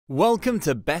Welcome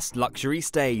to Best Luxury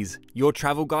Stays, your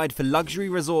travel guide for luxury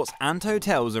resorts and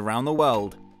hotels around the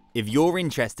world. If you're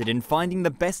interested in finding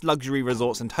the best luxury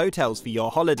resorts and hotels for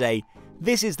your holiday,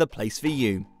 this is the place for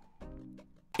you.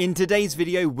 In today's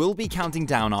video, we'll be counting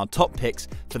down our top picks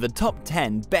for the top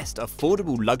 10 best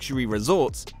affordable luxury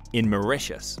resorts in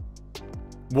Mauritius.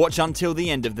 Watch until the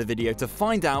end of the video to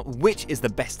find out which is the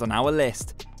best on our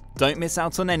list. Don't miss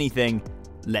out on anything.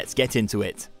 Let's get into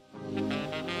it.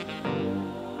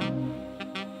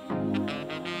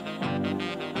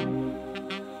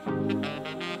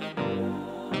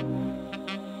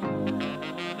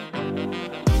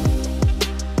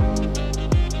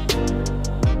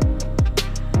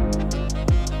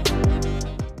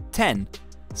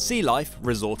 Sealife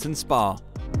Resort Spa.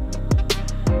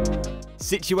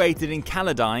 Situated in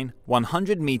Caledine,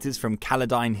 100 meters from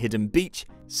Caledine Hidden Beach,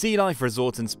 Sealife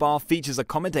Resort Spa features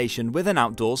accommodation with an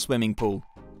outdoor swimming pool.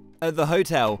 At the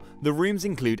hotel, the rooms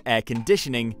include air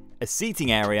conditioning, a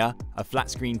seating area, a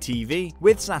flat-screen TV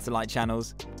with satellite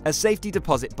channels, a safety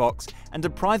deposit box, and a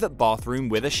private bathroom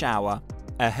with a shower,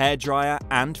 a hairdryer,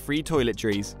 and free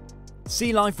toiletries.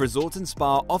 Sealife Resort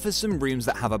Spa offers some rooms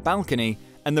that have a balcony,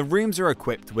 and the rooms are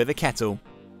equipped with a kettle.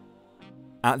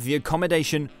 At the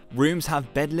accommodation, rooms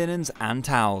have bed linens and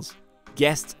towels.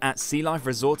 Guests at Sealife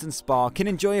Resort Spa can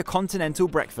enjoy a continental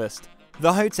breakfast.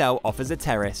 The hotel offers a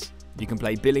terrace. You can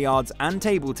play billiards and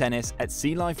table tennis at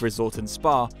Sealife Resort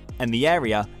Spa, and the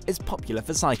area is popular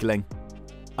for cycling.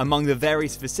 Among the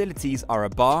various facilities are a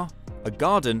bar, a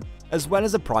garden, as well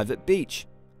as a private beach.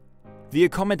 The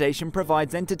accommodation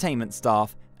provides entertainment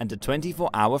staff and a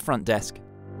 24-hour front desk.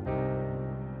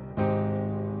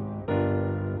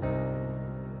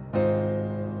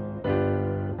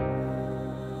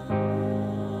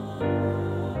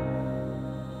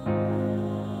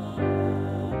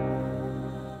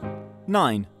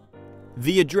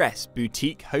 The Address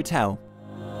Boutique Hotel.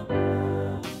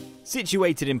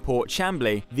 Situated in Port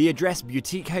Chambly, the Address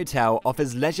Boutique Hotel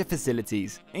offers leisure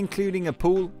facilities, including a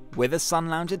pool with a sun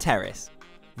lounger terrace.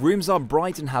 Rooms are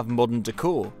bright and have modern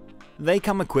decor. They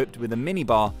come equipped with a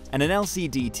minibar and an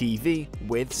LCD TV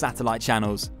with satellite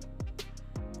channels.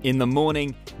 In the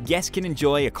morning, guests can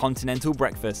enjoy a continental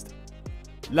breakfast.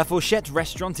 La Fourchette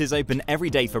restaurant is open every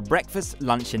day for breakfast,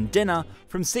 lunch and dinner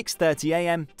from 6:30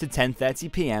 AM to 10:30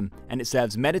 PM, and it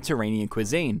serves Mediterranean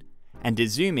cuisine. And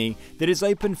Izumi, that is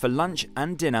open for lunch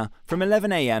and dinner from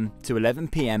 11 AM to 11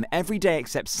 PM every day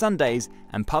except Sundays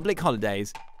and public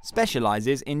holidays,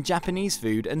 specializes in Japanese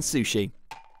food and sushi.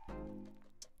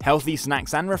 Healthy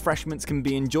snacks and refreshments can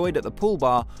be enjoyed at the pool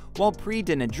bar, while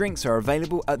pre-dinner drinks are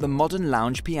available at the modern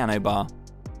lounge piano bar.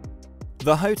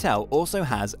 The hotel also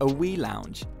has a Wii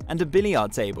lounge and a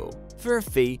billiard table. For a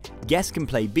fee, guests can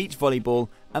play beach volleyball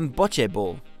and bocce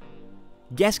ball.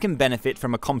 Guests can benefit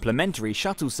from a complimentary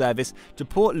shuttle service to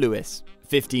Port Louis,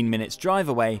 15 minutes drive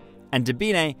away, and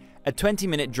Debine, a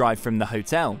 20-minute drive from the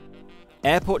hotel.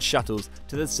 Airport shuttles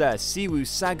to the Sir Siwu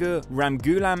Sagur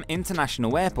Ramgoolam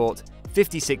International Airport,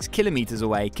 56 kilometers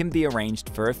away, can be arranged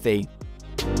for a fee.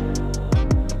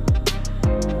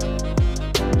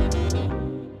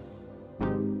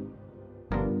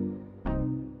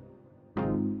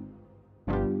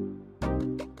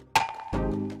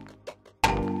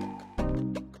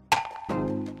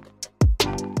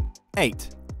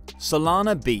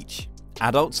 Solana Beach,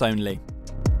 adults only.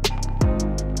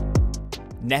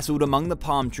 Nestled among the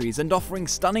palm trees and offering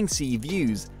stunning sea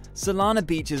views, Solana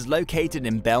Beach is located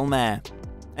in Belmare,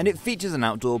 and it features an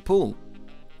outdoor pool.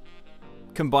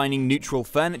 Combining neutral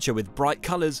furniture with bright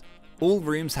colours, all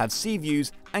rooms have sea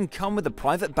views and come with a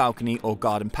private balcony or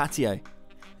garden patio.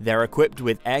 They're equipped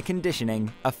with air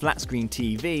conditioning, a flat-screen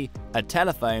TV, a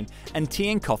telephone, and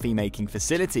tea and coffee making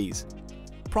facilities.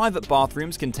 Private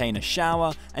bathrooms contain a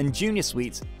shower, and junior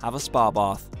suites have a spa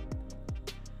bath.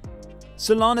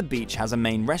 Solana Beach has a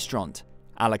main restaurant,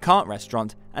 a la carte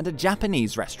restaurant, and a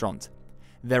Japanese restaurant.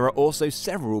 There are also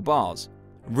several bars.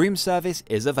 Room service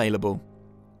is available.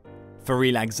 For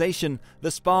relaxation,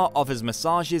 the spa offers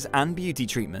massages and beauty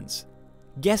treatments.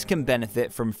 Guests can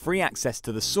benefit from free access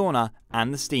to the sauna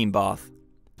and the steam bath.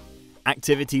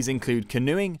 Activities include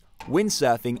canoeing,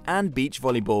 windsurfing, and beach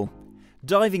volleyball.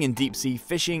 Diving and deep-sea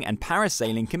fishing and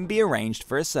parasailing can be arranged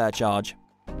for a surcharge.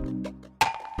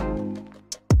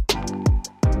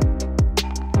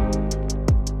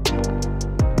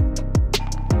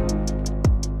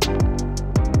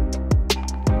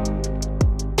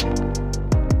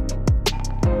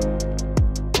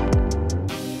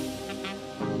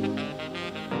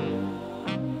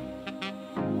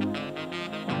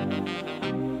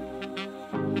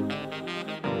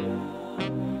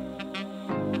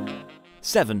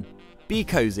 Be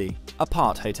Cosy,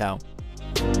 Apart Hotel.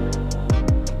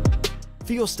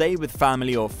 For your stay with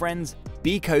family or friends,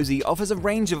 Be Cosy offers a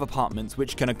range of apartments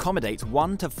which can accommodate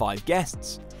 1 to 5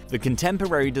 guests. The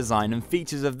contemporary design and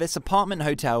features of this apartment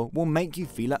hotel will make you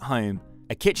feel at home.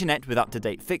 A kitchenette with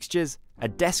up-to-date fixtures, a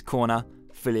desk corner,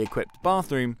 fully equipped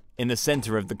bathroom, in the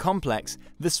center of the complex,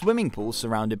 the swimming pool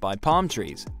surrounded by palm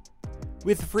trees.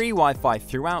 With free Wi-Fi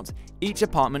throughout, each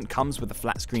apartment comes with a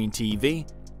flat-screen TV,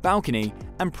 balcony,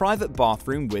 and private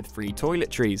bathroom with free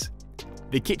toiletries.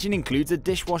 The kitchen includes a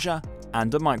dishwasher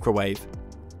and a microwave.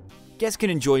 Guests can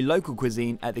enjoy local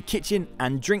cuisine at the kitchen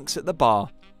and drinks at the bar.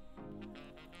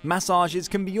 Massages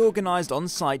can be organised on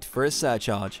site for a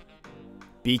surcharge.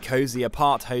 Be Cosy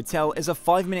Apart Hotel is a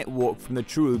 5-minute walk from the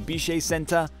Trou Bichet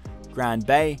Centre. Grand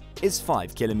Bay is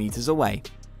 5 kilometers away.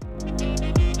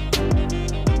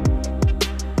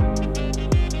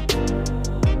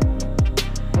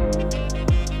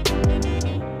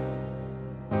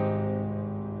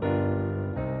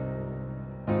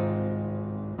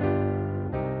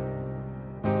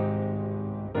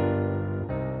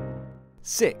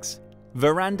 Six.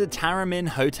 Veranda Tamarin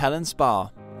Hotel and Spa.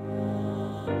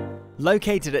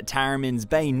 Located at Tamarin's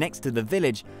Bay next to the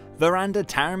village, Veranda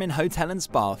Tamarin Hotel and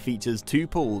Spa features 2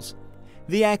 pools.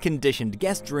 The air-conditioned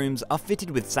guest rooms are fitted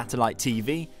with satellite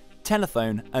TV,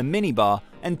 telephone, a minibar,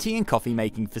 and tea and coffee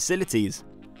making facilities.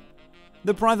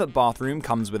 The private bathroom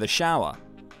comes with a shower.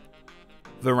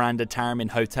 Veranda Tamarin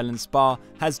Hotel and Spa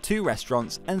has 2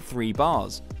 restaurants and 3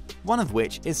 bars, one of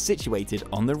which is situated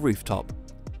on the rooftop.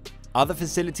 Other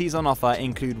facilities on offer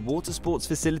include water sports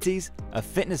facilities, a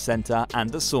fitness centre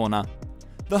and a sauna.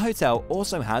 The hotel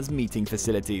also has meeting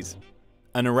facilities.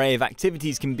 An array of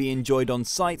activities can be enjoyed on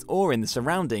site or in the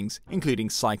surroundings, including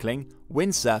cycling,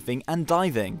 windsurfing and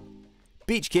diving.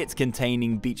 Beach kits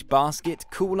containing beach basket,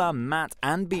 cooler, mat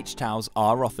and beach towels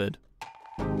are offered.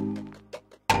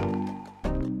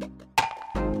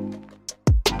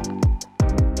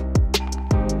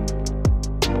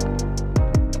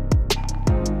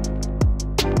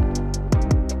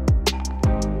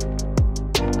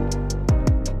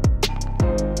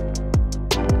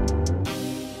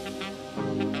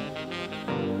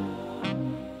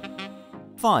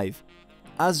 5.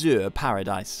 Azur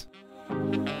Paradise.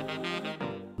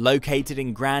 Located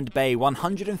in Grand Bay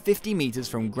 150 meters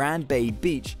from Grand Bay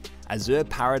Beach, Azur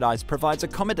Paradise provides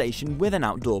accommodation with an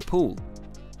outdoor pool.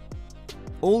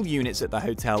 All units at the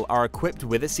hotel are equipped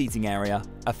with a seating area,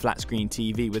 a flat-screen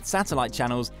TV with satellite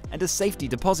channels, and a safety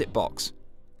deposit box.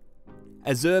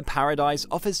 Azur Paradise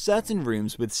offers certain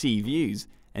rooms with sea views,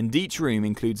 and each room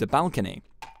includes a balcony.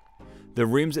 The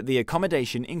rooms at the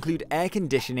accommodation include air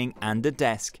conditioning and a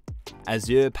desk.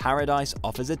 Azur Paradise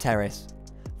offers a terrace.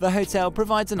 The hotel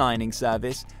provides an ironing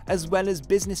service, as well as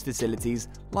business facilities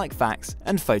like fax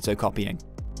and photocopying.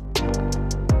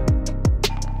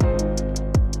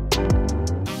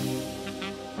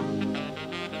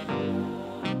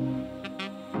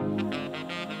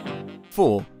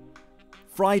 Four.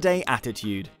 Friday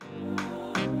Attitude.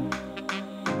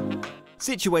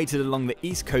 Situated along the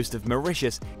east coast of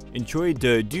Mauritius, in Choy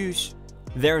de Douche,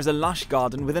 there is a lush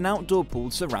garden with an outdoor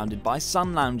pool surrounded by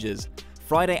sun lounges.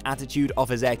 Friday Attitude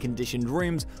offers air-conditioned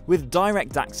rooms with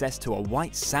direct access to a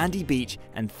white sandy beach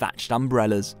and thatched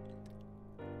umbrellas.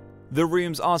 The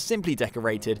rooms are simply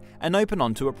decorated and open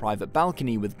onto a private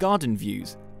balcony with garden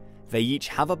views. They each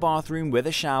have a bathroom with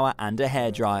a shower and a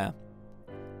hairdryer.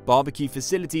 Barbecue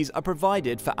facilities are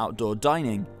provided for outdoor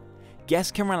dining.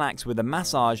 Guests can relax with a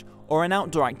massage or an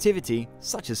outdoor activity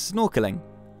such as snorkeling.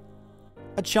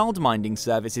 A childminding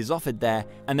service is offered there,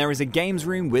 and there is a games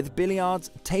room with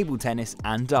billiards, table tennis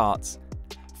and darts.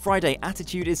 Friday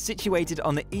Attitude is situated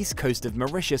on the east coast of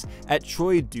Mauritius at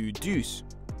Choy de Douce.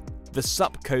 The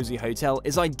Sup Cosy Hotel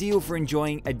is ideal for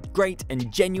enjoying a great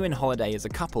and genuine holiday as a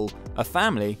couple, a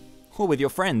family, or with your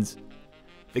friends.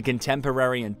 The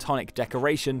contemporary and tonic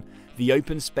decoration, the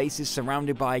open spaces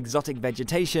surrounded by exotic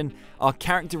vegetation are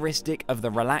characteristic of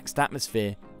the relaxed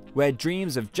atmosphere, where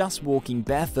dreams of just walking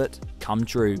barefoot come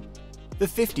true. The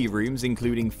 50 rooms,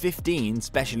 including 15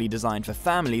 specially designed for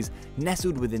families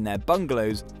nestled within their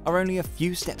bungalows, are only a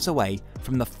few steps away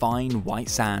from the fine white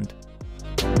sand.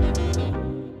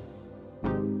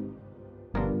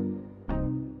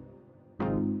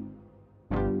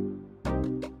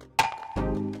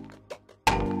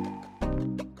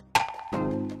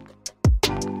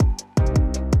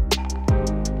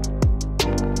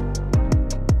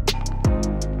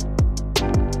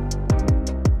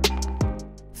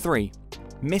 3.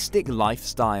 Mystik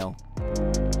Lifestyle.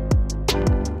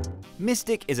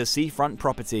 Mystik is a seafront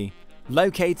property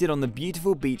located on the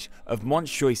beautiful beach of Mon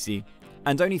Choisy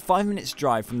and only 5 minutes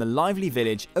drive from the lively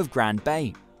village of Grand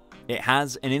Bay. It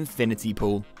has an infinity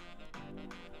pool.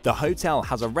 The hotel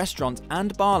has a restaurant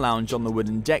and bar lounge on the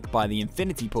wooden deck by the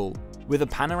infinity pool, with a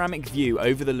panoramic view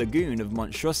over the lagoon of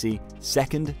Mon Choisy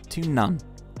second to none.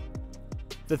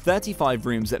 The 35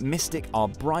 rooms at Mystik are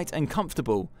bright and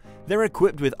comfortable. They're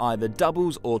equipped with either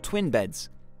doubles or twin beds,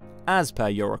 as per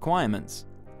your requirements,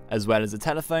 as well as a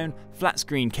telephone, flat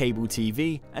screen cable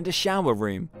TV and a shower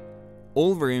room.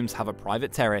 All rooms have a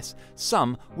private terrace,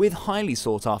 some with highly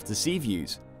sought after sea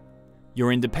views.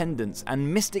 Your independence and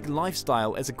Mystik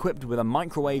lifestyle is equipped with a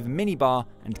microwave, minibar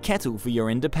and kettle for your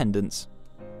independence.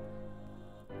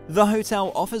 The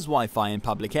hotel offers Wi-Fi in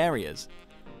public areas.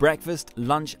 Breakfast,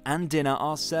 lunch and dinner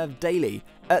are served daily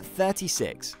at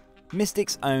 36,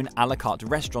 Mystik's own a la carte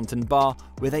restaurant and bar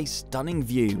with a stunning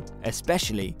view,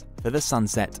 especially for the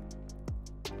sunset.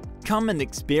 Come and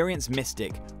experience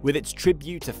Mystik with its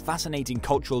tribute to fascinating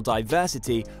cultural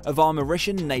diversity of our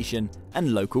Mauritian nation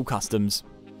and local customs.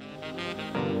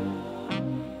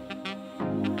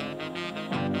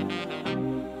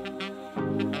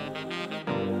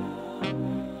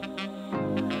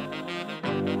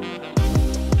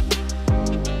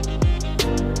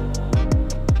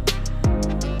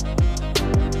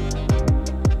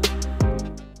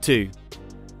 Two,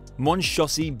 Mon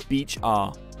Choisy Beach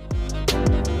R.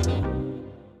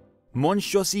 Mon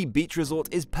Choisy Beach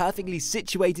Resort is perfectly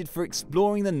situated for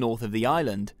exploring the north of the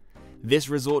island. This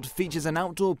resort features an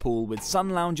outdoor pool with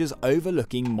sun lounges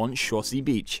overlooking Mon Choisy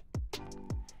Beach.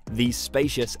 These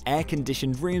spacious,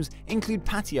 air-conditioned rooms include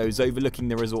patios overlooking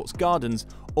the resort's gardens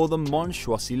or the Mon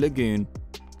Choisy Lagoon.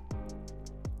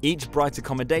 Each bright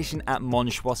accommodation at Mon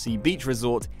Choisy Beach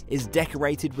Resort is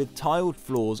decorated with tiled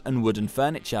floors and wooden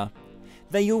furniture.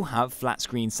 They all have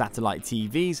flat-screen satellite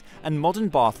TVs and modern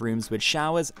bathrooms with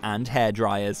showers and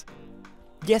hairdryers.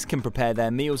 Guests can prepare their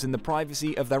meals in the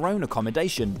privacy of their own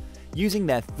accommodation, using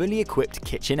their fully equipped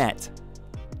kitchenette.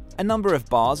 A number of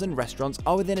bars and restaurants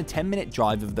are within a 10-minute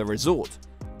drive of the resort.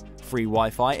 Free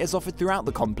Wi-Fi is offered throughout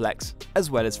the complex, as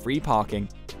well as free parking.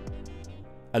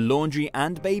 A laundry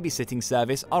and babysitting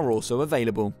service are also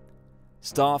available.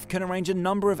 Staff can arrange a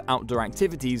number of outdoor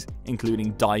activities,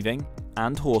 including diving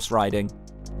and horse riding.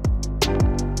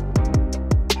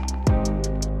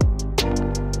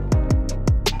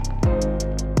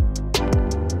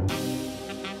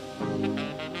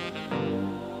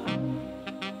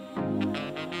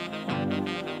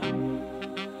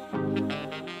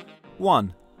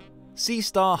 One,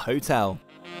 Seastar Hotel.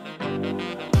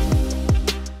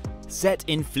 Set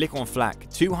in Flic-en-Flac,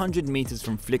 200 meters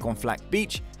from Flic-en-Flac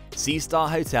Beach, Seastar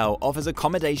Hotel offers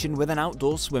accommodation with an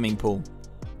outdoor swimming pool.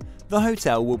 The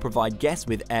hotel will provide guests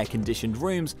with air-conditioned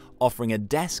rooms, offering a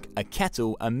desk, a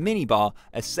kettle, a minibar,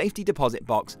 a safety deposit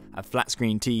box, a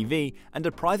flat-screen TV, and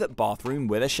a private bathroom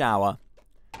with a shower.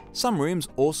 Some rooms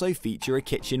also feature a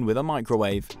kitchen with a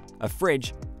microwave, a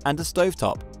fridge, and a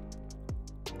stovetop.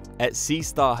 At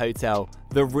Seastar Hotel,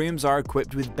 the rooms are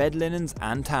equipped with bed linens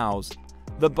and towels.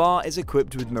 The bar is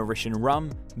equipped with Mauritian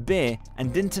rum, beer,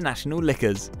 and international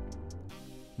liquors.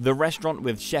 The restaurant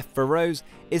with Chef Feroz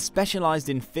is specialised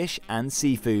in fish and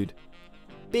seafood.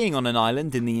 Being on an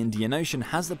island in the Indian Ocean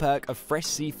has the perk of fresh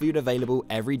seafood available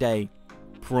every day.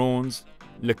 Prawns,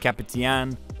 le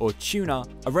capitaine, or tuna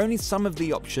are only some of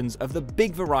the options of the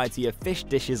big variety of fish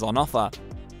dishes on offer.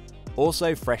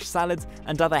 Also, fresh salads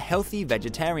and other healthy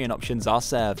vegetarian options are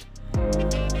served.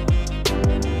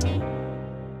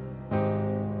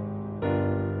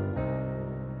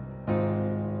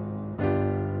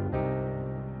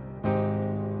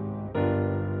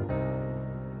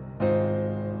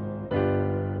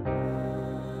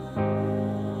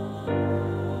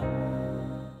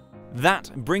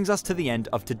 That brings us to the end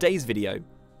of today's video.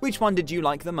 Which one did you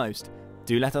like the most?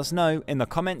 Do let us know in the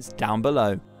comments down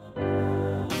below.